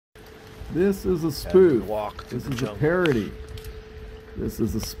This is a spoof. This is a parody. This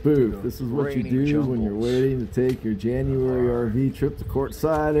is a spoof. This is what you do when you're waiting to take your January RV trip to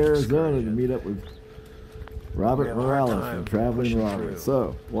Courtside, Arizona to meet up with Robert Morales from Traveling Robert.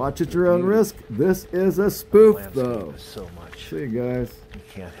 So, watch at your own risk. This is a spoof, though. So much. See you guys. You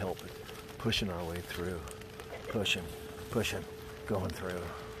can't help it. Pushing our way through. Pushing, going through.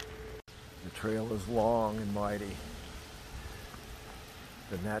 The trail is long and mighty.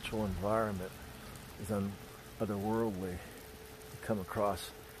 The natural environment is otherworldly. You come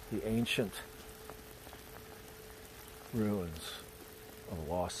across the ancient ruins of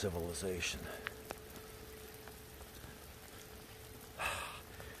a lost civilization.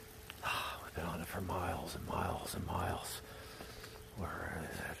 We've been on it for miles and miles and miles. Where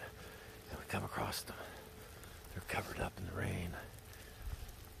is it? And we come across them. They're covered up in the rain.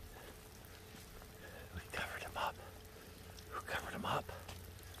 We covered them up. Who covered them up?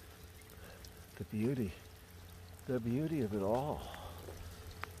 The beauty of it all.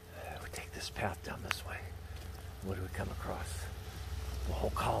 We take this path down this way. What do we come across? The whole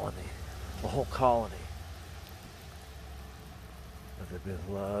colony of the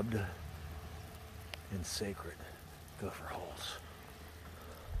beloved and sacred gopher holes.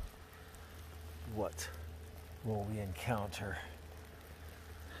 What will we encounter?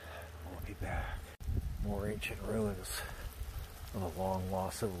 We'll be back. More ancient ruins of a long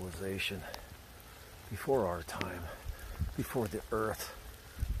lost civilization before our time, before the earth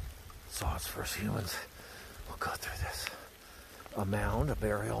saw its first humans. We'll go through this. A mound, a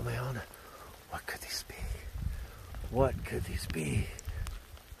burial mound. What could these be? What could these be?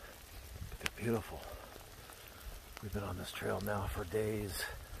 They're beautiful. We've been on this trail now for days,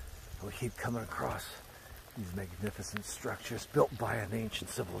 and we keep coming across these magnificent structures built by an ancient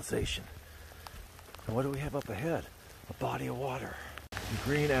civilization. And what do we have up ahead? A body of water. The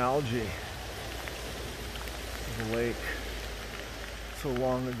green algae of the lake, so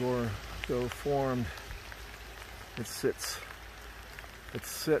long ago formed. It sits,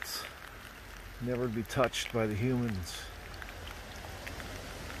 never to be touched by the humans.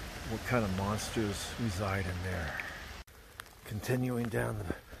 What kind of monsters reside in there? Continuing down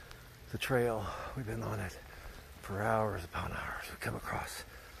the trail, we've been on it for hours upon hours. We come across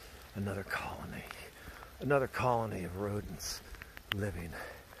another colony of rodents living,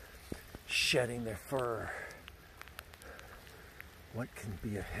 shedding their fur. What can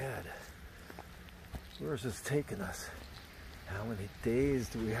be ahead? Where is this taking us? How many days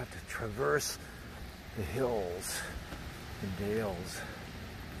do we have to traverse the hills and dales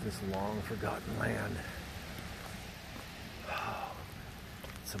of this long forgotten land? Oh,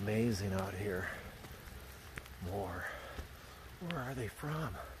 it's amazing out here. More. Where are they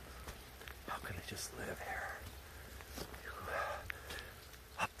from? How can they just live here?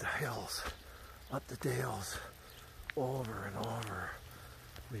 Up the hills, up the dales, over and over.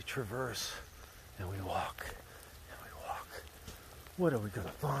 We traverse and we walk and we walk. What are we going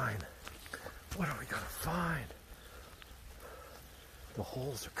to find? What are we going to find? The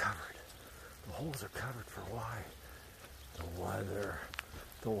holes are covered. The holes are covered for why? The weather,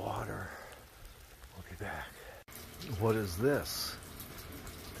 the water. We'll be back. What is this?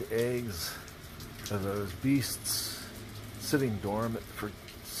 The eggs of those beasts sitting dormant for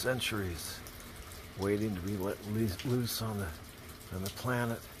centuries, waiting to be let loose on the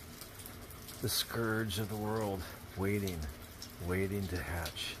planet. The scourge of the world, waiting to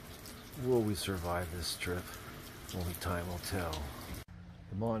hatch. Will we survive this trip? Only time will tell.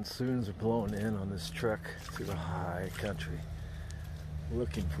 The monsoons are blowing in on this trek through the high country,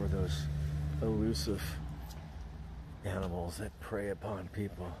 looking for those elusive animals that prey upon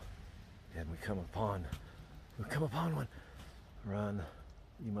people. And we come upon one. Run,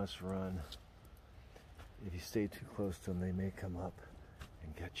 you must run. If you stay too close to them, they may come up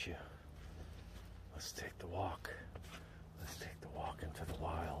and get you. Let's take the walk. Let's take the walk into the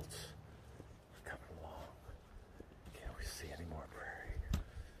wilds. We're coming along. Can't we see any more prairie?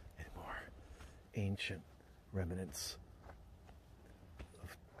 Any more ancient remnants of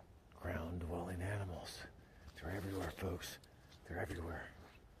ground-dwelling animals? They're everywhere, folks. They're everywhere.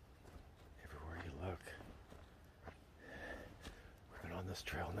 Everywhere you look. We've been on this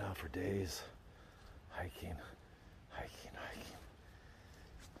trail now for days. Hiking.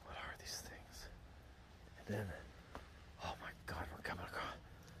 What are these things? And then, oh my God, we're coming across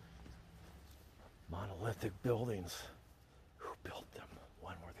monolithic buildings. Who built them?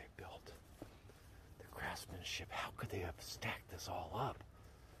 When were they built? The craftsmanship. How could they have stacked this all up?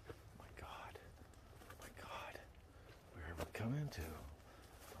 Oh my God. Where have we come into?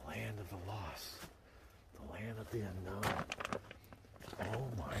 The land of the lost. The land of the unknown. Oh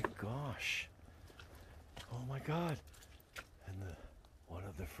my gosh. gosh. Oh my God. And one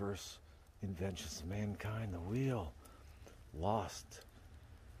of the first inventions of mankind, the wheel, lost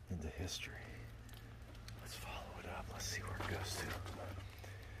into history. Let's follow it up. Let's see where it goes to.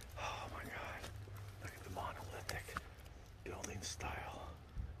 Oh my God. Look at the monolithic building style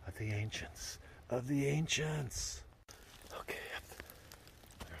of the ancients. Of the ancients. Okay,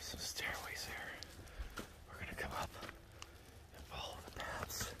 there's some stairways there. We're gonna come up and follow the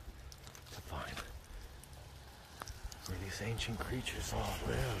paths to find where these ancient creatures all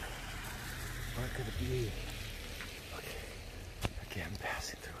live. Where could it be? Okay, again,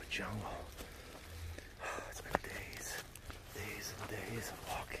 passing through a jungle. It's been days and days of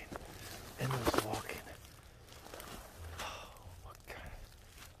walking, endless walking. Oh, what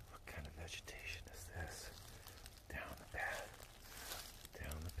kind of vegetation is this? Down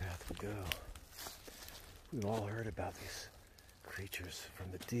the path we go. We've all heard about these creatures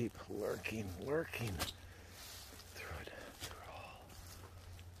from the deep, lurking through it all.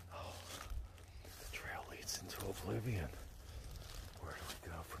 Oh, the trail leads into oblivion. Where do we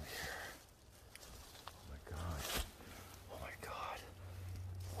go from here? Oh my God.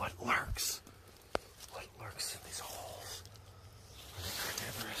 What lurks? What lurks in these holes? Are they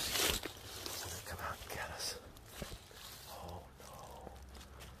carnivorous? Will they come out and get us? Oh no.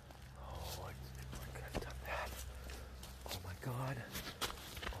 Oh, I could have done that. Oh my God.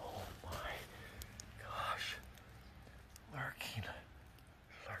 Oh my gosh. Lurking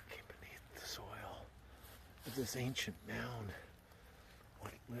beneath the soil of this ancient mound.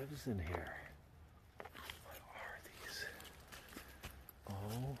 What lives in here? What are these?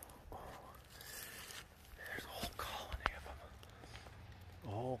 Oh, there's a whole colony of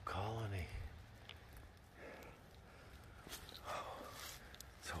them. Whole colony. Oh,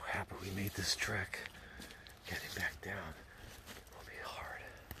 so happy we made this trek. Getting back down will be hard.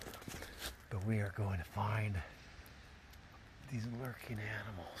 But we are going to find these lurking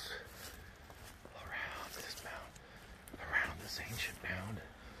animals around this mound, around this ancient mound.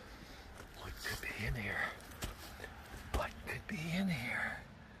 What could be in here? What could be in here?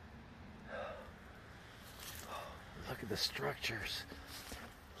 Oh, look at the structures.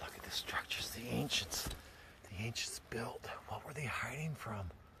 Look at the structures the ancients built. What were they hiding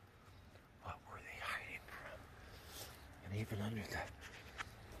from? What were they hiding from? And even under the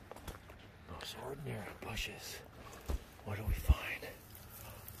most ordinary bushes, what do we find?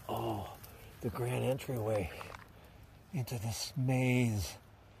 Oh, the grand entryway into this maze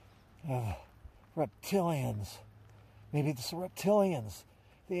of reptilians. Maybe it's the reptilians.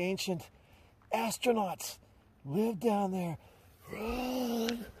 The ancient astronauts live down there.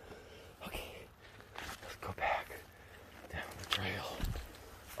 Run! Okay, let's go back down the trail.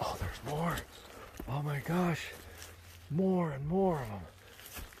 Oh, there's more. Oh my gosh. More and more of them.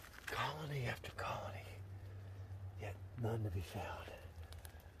 Colony after colony. Yet none to be found.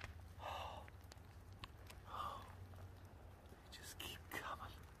 Oh. They just keep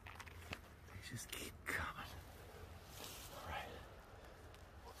coming. They just keep coming. All right.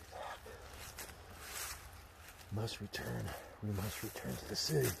 We'll be back. We must return to the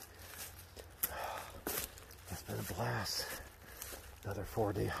city. It's been a blast. Another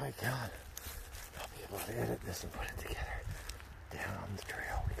 4-day hike out. I'll be able to edit this and put it together. Down the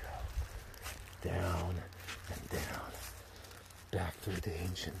trail we go. Down and down. Back through the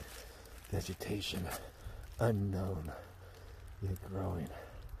ancient vegetation. Unknown, yet growing.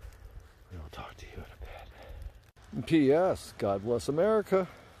 We will talk to you in a bit. P.S. God bless America.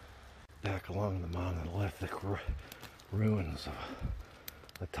 Back along the monolithic ruins of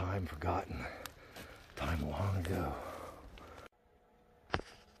a time forgotten. Time long ago.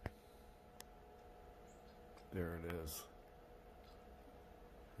 There it is.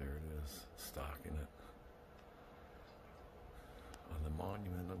 There it is, stalking it. On the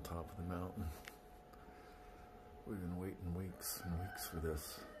monument on top of the mountain. We've been waiting weeks and weeks for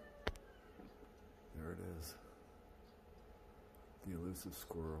this. There it is. The elusive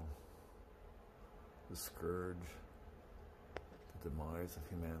squirrel. The scourge. The demise of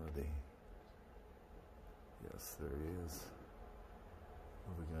humanity. Yes, there he is.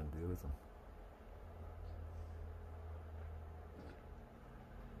 What are we going to do with him?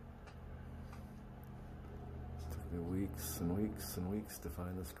 It took me weeks and weeks and weeks to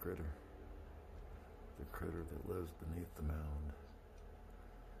find this critter. The critter that lives beneath the mound.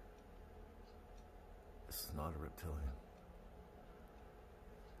 This is not a reptilian.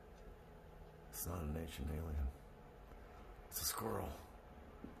 It's not an ancient alien. It's a squirrel.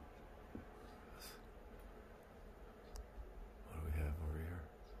 What do we have over here?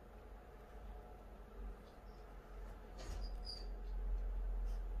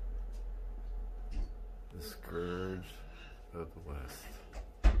 The scourge of the West.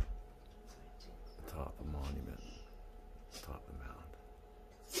 Atop a monument. Atop a mound.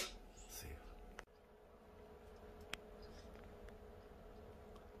 Let's see.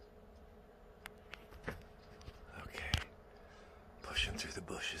 Okay. Pushing through the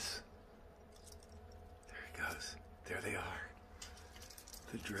bushes. There he goes. There they are.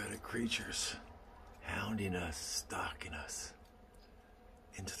 The dreaded creatures. Hounding us, stalking us.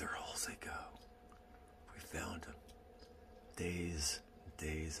 Into their holes they go. We found them. Days and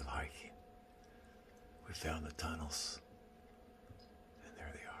days of hiking. We found the tunnels. And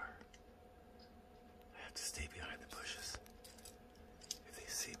there they are. I have to stay behind the bushes. If they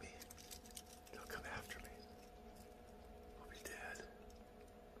see me, they'll come after me. I'll be dead.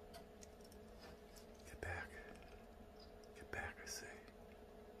 Get back. Get back, I say.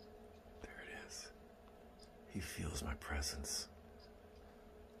 There it is. He feels my presence.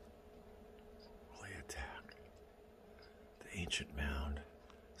 Will he attack? The ancient mound,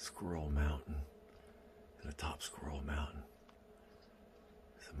 Squirrel Mountain, and atop Squirrel Mountain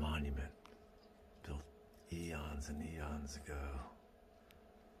is a monument built eons and eons ago.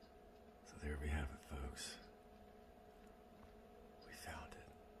 So there we have it, folks. We found it.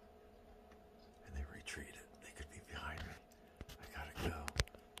 And they retreated. They could be behind me. I gotta go.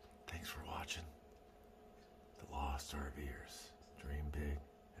 Thanks for watching. The Lost RV'ers.